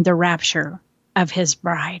in the rapture of his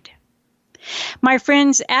bride. My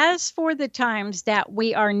friends, as for the times that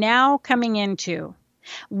we are now coming into,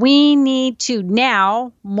 we need to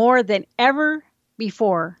now, more than ever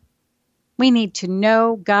before, we need to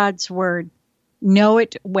know God's word, know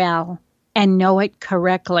it well, and know it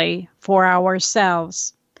correctly for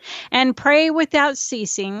ourselves, and pray without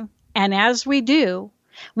ceasing. And as we do,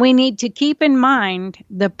 we need to keep in mind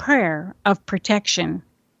the prayer of protection,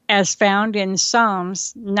 as found in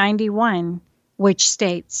Psalms 91, which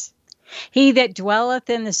states, "He that dwelleth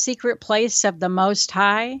in the secret place of the Most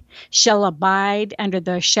High shall abide under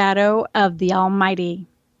the shadow of the Almighty.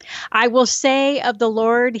 I will say of the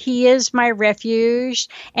Lord, He is my refuge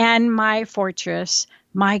and my fortress,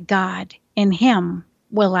 my God, in Him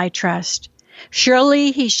will I trust.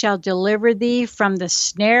 Surely He shall deliver thee from the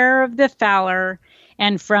snare of the fowler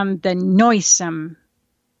and from the noisome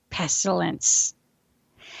pestilence.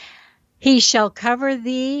 He shall cover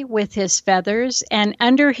thee with his feathers, and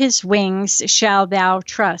under his wings shalt thou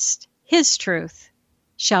trust. His truth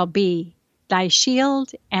shall be thy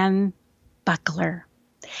shield and buckler.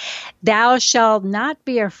 Thou shalt not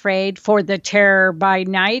be afraid for the terror by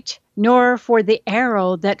night, nor for the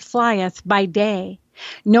arrow that flieth by day,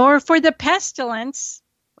 nor for the pestilence,"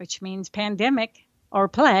 which means pandemic or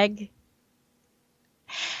plague,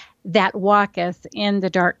 "that walketh in the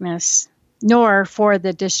darkness, nor for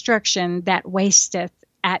the destruction that wasteth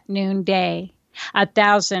at noonday.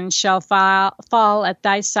 1,000 shall fall at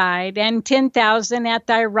thy side, and 10,000 at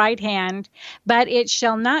thy right hand, but it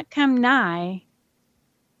shall not come nigh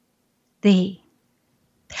thee.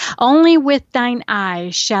 Only with thine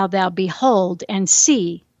eyes shalt thou behold and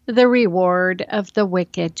see the reward of the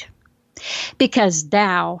wicked. Because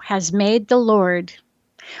thou hast made the Lord,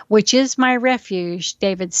 which is my refuge,"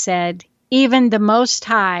 David said, "even the Most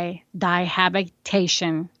High, thy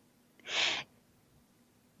habitation.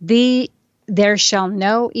 There shall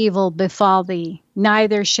no evil befall thee,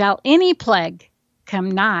 neither shall any plague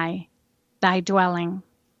come nigh thy dwelling.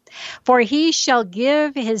 For he shall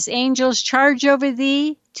give his angels charge over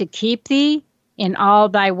thee, to keep thee in all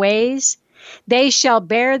thy ways. They shall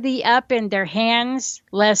bear thee up in their hands,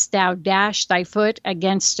 lest thou dash thy foot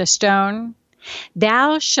against a stone.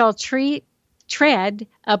 Thou shalt tread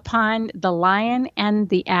upon the lion and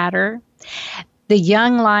the adder, the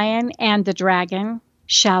young lion and the dragon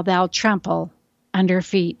shall thou trample under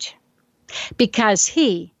feet. Because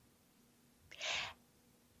he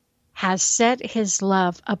has set his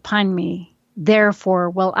love upon me, therefore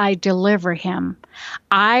will I deliver him.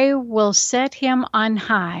 I will set him on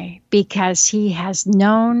high, because he has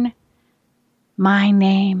known my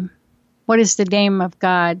name." What is the name of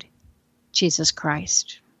God? Jesus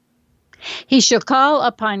Christ. "He shall call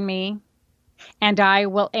upon me, and I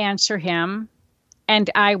will answer him, and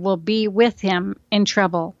I will be with him in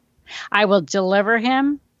trouble. I will deliver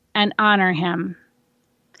him and honor him.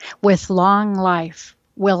 With long life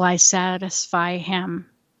will I satisfy him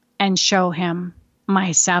and show him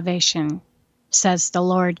my salvation, says the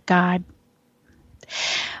Lord God."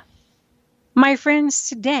 My friends,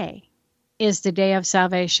 today is the day of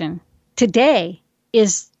salvation. Today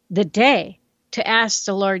is the day to ask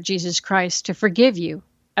the Lord Jesus Christ to forgive you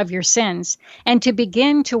of your sins and to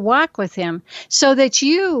begin to walk with him so that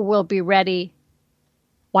you will be ready,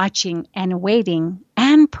 watching and waiting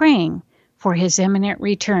and praying for his imminent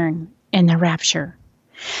return in the rapture.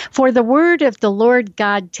 For the word of the Lord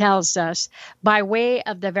God tells us, by way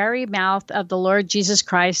of the very mouth of the Lord Jesus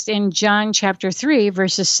Christ in John chapter 3,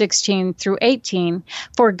 verses 16 through 18,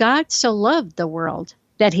 "For God so loved the world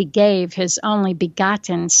that he gave his only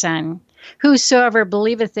begotten Son. Whosoever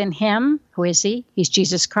believeth in him," who is he? He's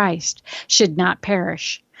Jesus Christ, "should not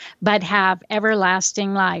perish, but have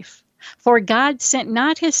everlasting life. For God sent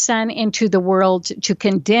not his Son into the world to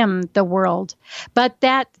condemn the world, but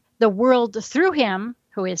that the world through him,"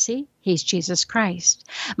 who is he? He's Jesus Christ,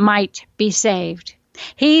 "might be saved.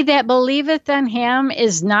 He that believeth on him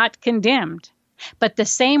is not condemned." But the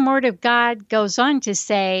same word of God goes on to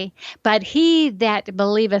say, "But he that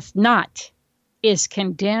believeth not is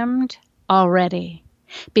condemned already,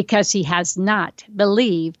 because he has not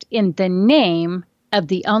believed in the name of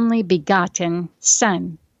the only begotten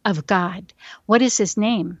Son of God." What is his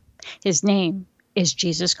name? His name is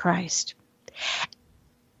Jesus Christ.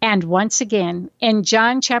 And once again, in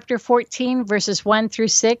John chapter 14, verses 1 through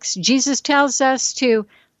 6, Jesus tells us to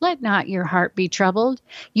let not your heart be troubled.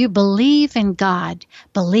 You believe in God,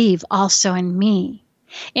 believe also in me.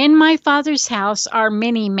 In my Father's house are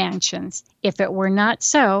many mansions. If it were not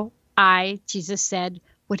so, I, Jesus said,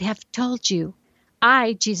 would have told you.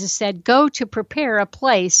 I, Jesus said, go to prepare a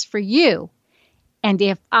place for you. And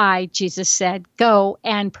if I, Jesus said, go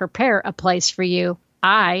and prepare a place for you,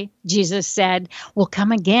 I, Jesus said, will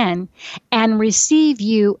come again and receive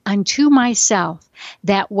you unto myself,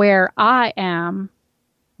 that where I am,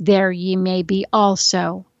 there ye may be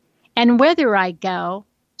also. And whither I go,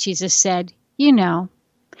 Jesus said, you know.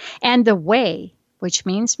 And the way, which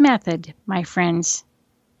means method, my friends,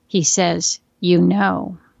 he says, you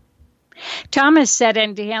know. Thomas said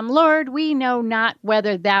unto him, Lord, we know not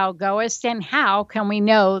whither thou goest, and how can we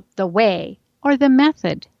know the way or the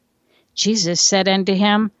method? Jesus said unto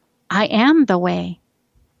him, I am the way.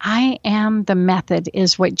 I am the method,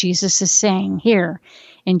 is what Jesus is saying here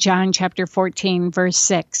in John chapter 14, verse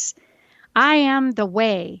 6. I am the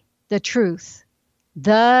way, the truth,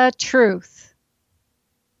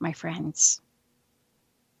 my friends.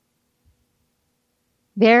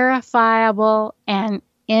 Verifiable and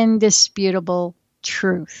indisputable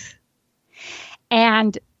truth.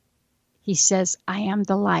 And he says, I am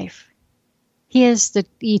the life. He is the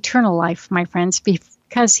eternal life, my friends,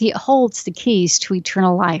 because he holds the keys to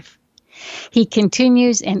eternal life. He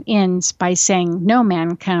continues and ends by saying, no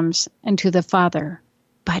man comes unto the Father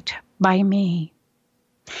but by me.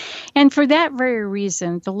 And for that very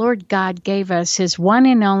reason, the Lord God gave us his one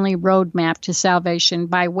and only roadmap to salvation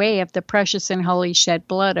by way of the precious and holy shed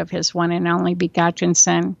blood of his one and only begotten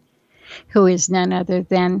Son, who is none other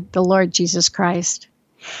than the Lord Jesus Christ,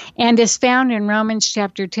 and is found in Romans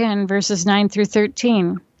chapter 10, verses 9 through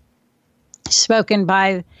 13, spoken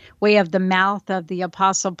by way of the mouth of the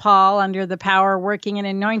Apostle Paul under the power, working, and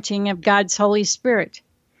anointing of God's Holy Spirit,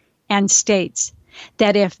 and states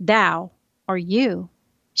that if thou or you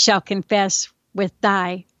shall confess with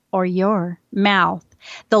thy or your mouth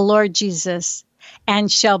the Lord Jesus,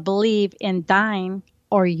 and shall believe in thine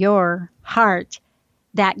or your heart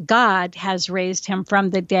that God has raised him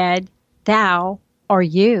from the dead, thou or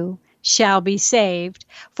you shall be saved.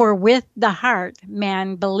 For with the heart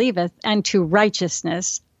man believeth unto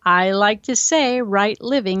righteousness. I like to say right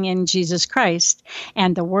living in Jesus Christ.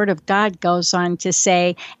 And the word of God goes on to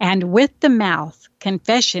say, and with the mouth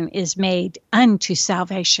confession is made unto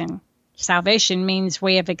salvation. Salvation means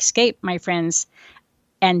way of escape, my friends.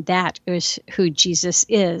 And that is who Jesus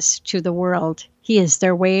is to the world. He is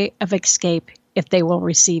their way of escape if they will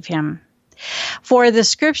receive him. For the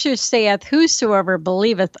scripture saith, whosoever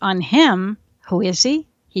believeth on him, who is he?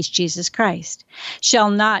 He's Jesus Christ, shall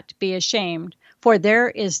not be ashamed. For there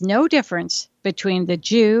is no difference between the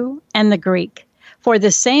Jew and the Greek. For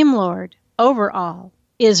the same Lord over all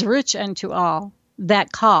is rich unto all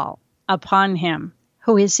that call upon him.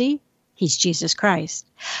 Who is he? He's Jesus Christ.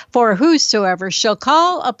 For whosoever shall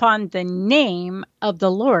call upon the name of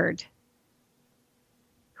the Lord.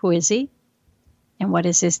 Who is he? And what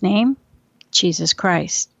is his name? Jesus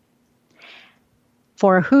Christ.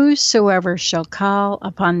 For whosoever shall call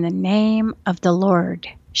upon the name of the Lord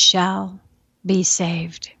shall be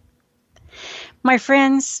saved. My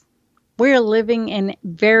friends, we're living in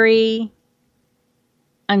very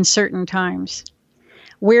uncertain times.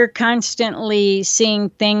 We're constantly seeing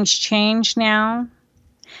things change now.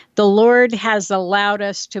 The Lord has allowed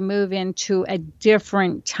us to move into a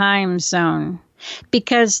different time zone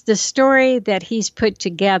because the story that he's put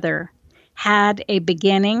together had a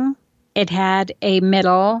beginning, it had a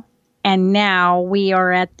middle, and now we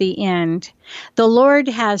are at the end. The Lord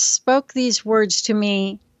has spoke these words to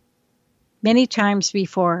me many times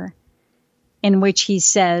before, in which he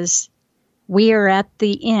says, we are at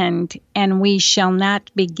the end and we shall not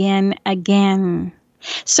begin again.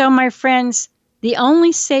 So, my friends, the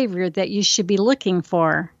only Savior that you should be looking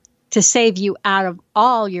for to save you out of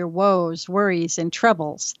all your woes, worries, and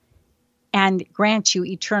troubles and grant you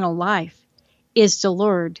eternal life is the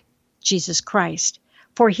Lord Jesus Christ.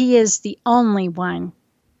 For he is the only one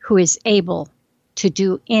who is able to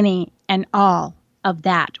do any and all of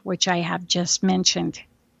that which I have just mentioned.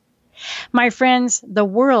 My friends, the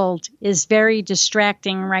world is very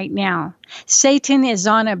distracting right now. Satan is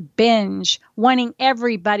on a binge, wanting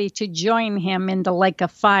everybody to join him in the lake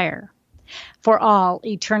of fire for all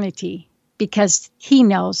eternity, because he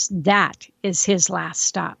knows that is his last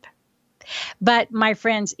stop. But, my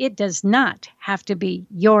friends, it does not have to be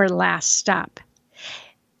your last stop.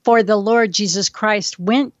 For the Lord Jesus Christ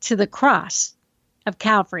went to the cross of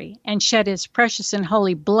Calvary and shed his precious and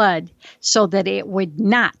holy blood so that it would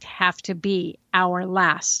not have to be our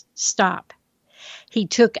last stop. He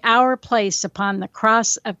took our place upon the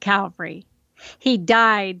cross of Calvary. He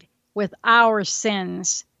died with our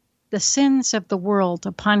sins, the sins of the world,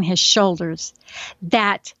 upon his shoulders,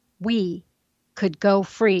 that we could go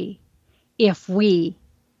free if we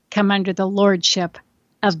come under the lordship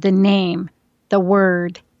of the name, the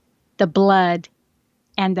word, the blood,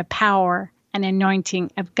 and the power and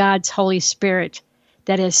anointing of God's Holy Spirit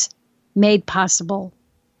that is made possible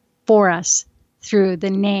for us through the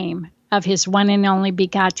name of his one and only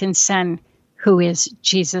begotten Son, who is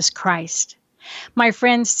Jesus Christ. My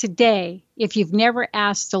friends, today, if you've never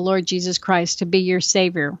asked the Lord Jesus Christ to be your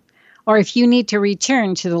Savior, or if you need to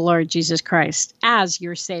return to the Lord Jesus Christ as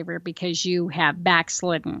your Savior because you have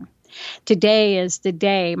backslidden, today is the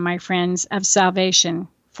day, my friends, of salvation,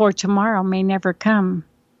 for tomorrow may never come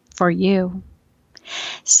for you.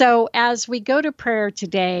 So as we go to prayer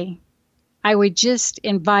today, I would just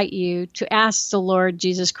invite you to ask the Lord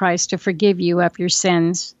Jesus Christ to forgive you of your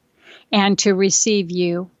sins and to receive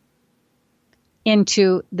you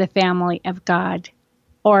into the family of God,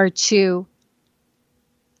 or to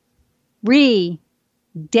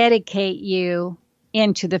rededicate you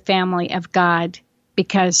into the family of God,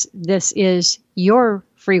 because this is your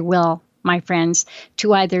free will, my friends,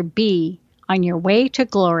 to either be on your way to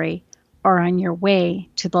glory or on your way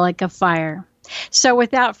to the lake of fire. So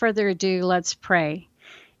without further ado, let's pray.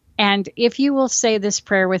 And if you will say this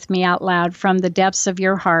prayer with me out loud from the depths of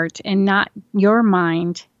your heart and not your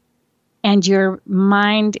mind and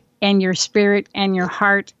your spirit and your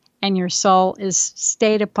heart and your soul is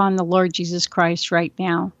stayed upon the Lord Jesus Christ right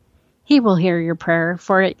now, he will hear your prayer.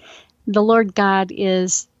 For the Lord God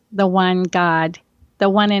is the one God, the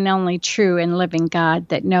one and only true and living God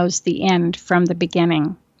that knows the end from the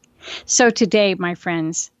beginning. So today, my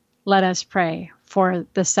friends, let us pray for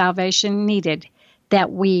the salvation needed,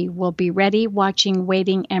 that we will be ready, watching,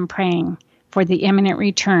 waiting, and praying for the imminent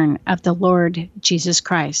return of the Lord Jesus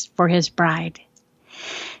Christ for his bride.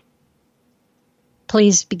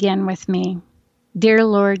 Please begin with me. Dear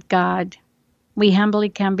Lord God, we humbly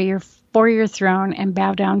come before your throne and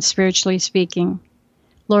bow down, spiritually speaking.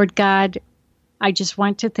 Lord God, I just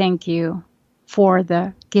want to thank you for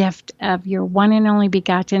the gift of your one and only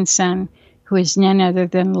begotten Son, who is none other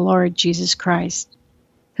than the Lord Jesus Christ,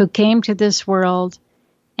 who came to this world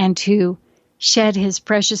and to shed his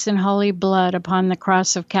precious and holy blood upon the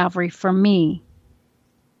cross of Calvary for me.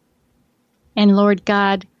 And Lord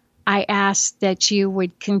God, I ask that you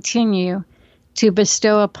would continue to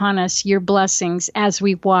bestow upon us your blessings as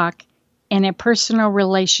we walk in a personal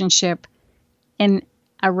relationship, in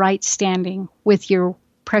a right standing with your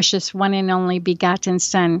precious one and only begotten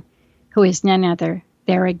Son, who is none other,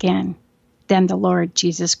 there again, than the Lord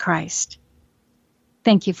Jesus Christ.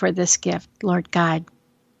 Thank you for this gift, Lord God.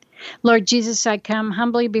 Lord Jesus, I come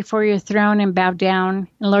humbly before your throne and bow down.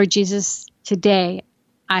 And Lord Jesus, today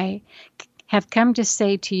I have come to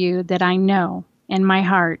say to you that I know in my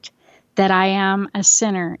heart that I am a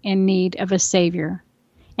sinner in need of a Savior.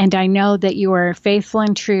 And I know that you are faithful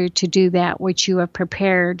and true to do that which you have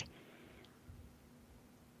prepared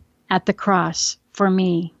at the cross for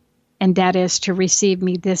me, and that is to receive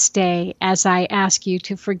me this day as I ask you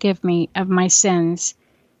to forgive me of my sins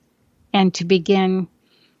and to begin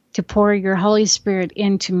to pour your Holy Spirit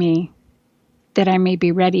into me, that I may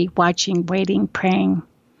be ready, watching, waiting, praying,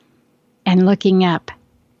 and looking up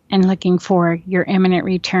and looking for your imminent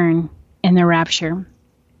return in the rapture.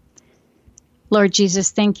 Lord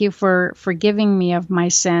Jesus, thank you for forgiving me of my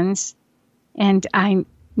sins, and I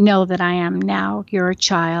know that I am now your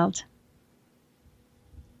child.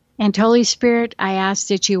 And Holy Spirit, I ask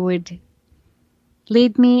that you would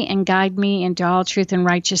lead me and guide me into all truth and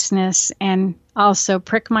righteousness, and also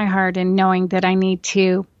prick my heart in knowing that I need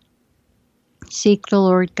to seek the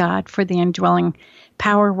Lord God for the indwelling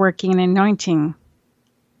power, working, and anointing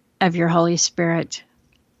of your Holy Spirit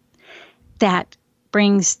that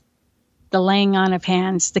brings the laying on of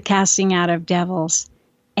hands, the casting out of devils,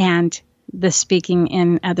 and the speaking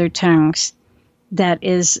in other tongues that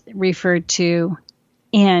is referred to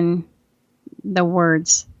in the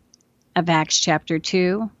words of Acts chapter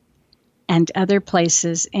 2 and other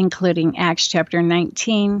places, including Acts chapter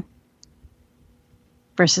 19,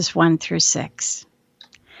 verses 1 through 6.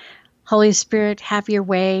 Holy Spirit, have your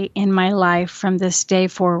way in my life from this day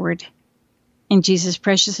forward. In Jesus'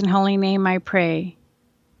 precious and holy name I pray.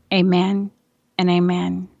 Amen and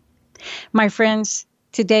amen. My friends,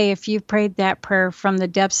 today, if you've prayed that prayer from the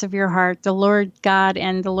depths of your heart, the Lord God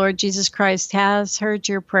and the Lord Jesus Christ has heard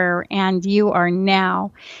your prayer, and you are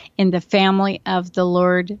now in the family of the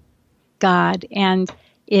Lord God. And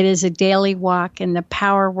it is a daily walk in the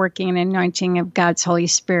power, working, and anointing of God's Holy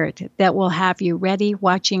Spirit that will have you ready,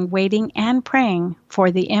 watching, waiting, and praying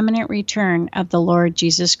for the imminent return of the Lord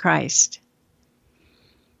Jesus Christ.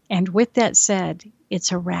 And with that said,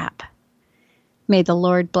 it's a wrap. May the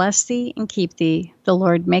Lord bless thee and keep thee. The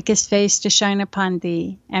Lord make his face to shine upon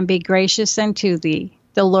thee and be gracious unto thee.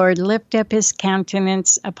 The Lord lift up his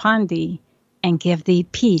countenance upon thee and give thee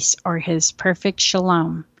peace or his perfect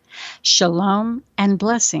shalom. Shalom and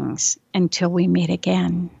blessings until we meet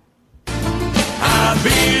again. I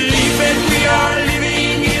believe that we are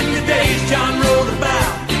living in the days John wrote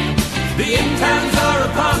about. The end times are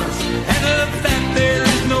upon us, and of that there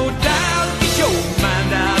is no doubt. Get your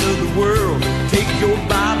mind out of the world, take your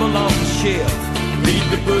Bible off the shelf, read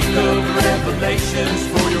the book of Revelations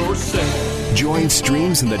for yourself. Join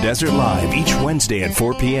Streams in the Desert Live each Wednesday at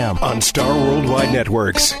 4 p.m. on Star Worldwide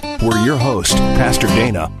Networks, where your host, Pastor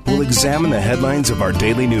Dana, will examine the headlines of our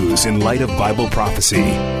daily news in light of Bible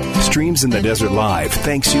prophecy. Streams in the Desert Live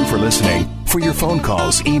thanks you for listening, for your phone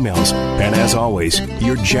calls, emails, and as always,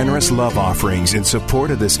 your generous love offerings in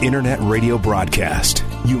support of this internet radio broadcast.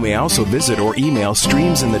 You may also visit or email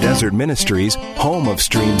Streams in the Desert Ministries, home of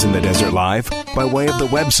Streams in the Desert Live, by way of the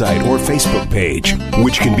website or Facebook page,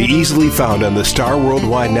 which can be easily found on the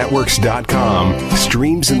StarWorldWideNetworks.com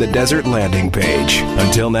Streams in the Desert landing page.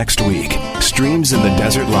 Until next week, Streams in the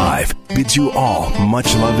Desert Live bids you all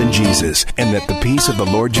much love in Jesus, and that the peace of the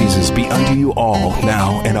Lord Jesus be unto you all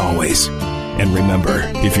now and always. And remember,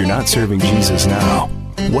 if you're not serving Jesus now,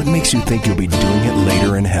 what makes you think you'll be doing it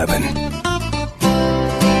later in heaven?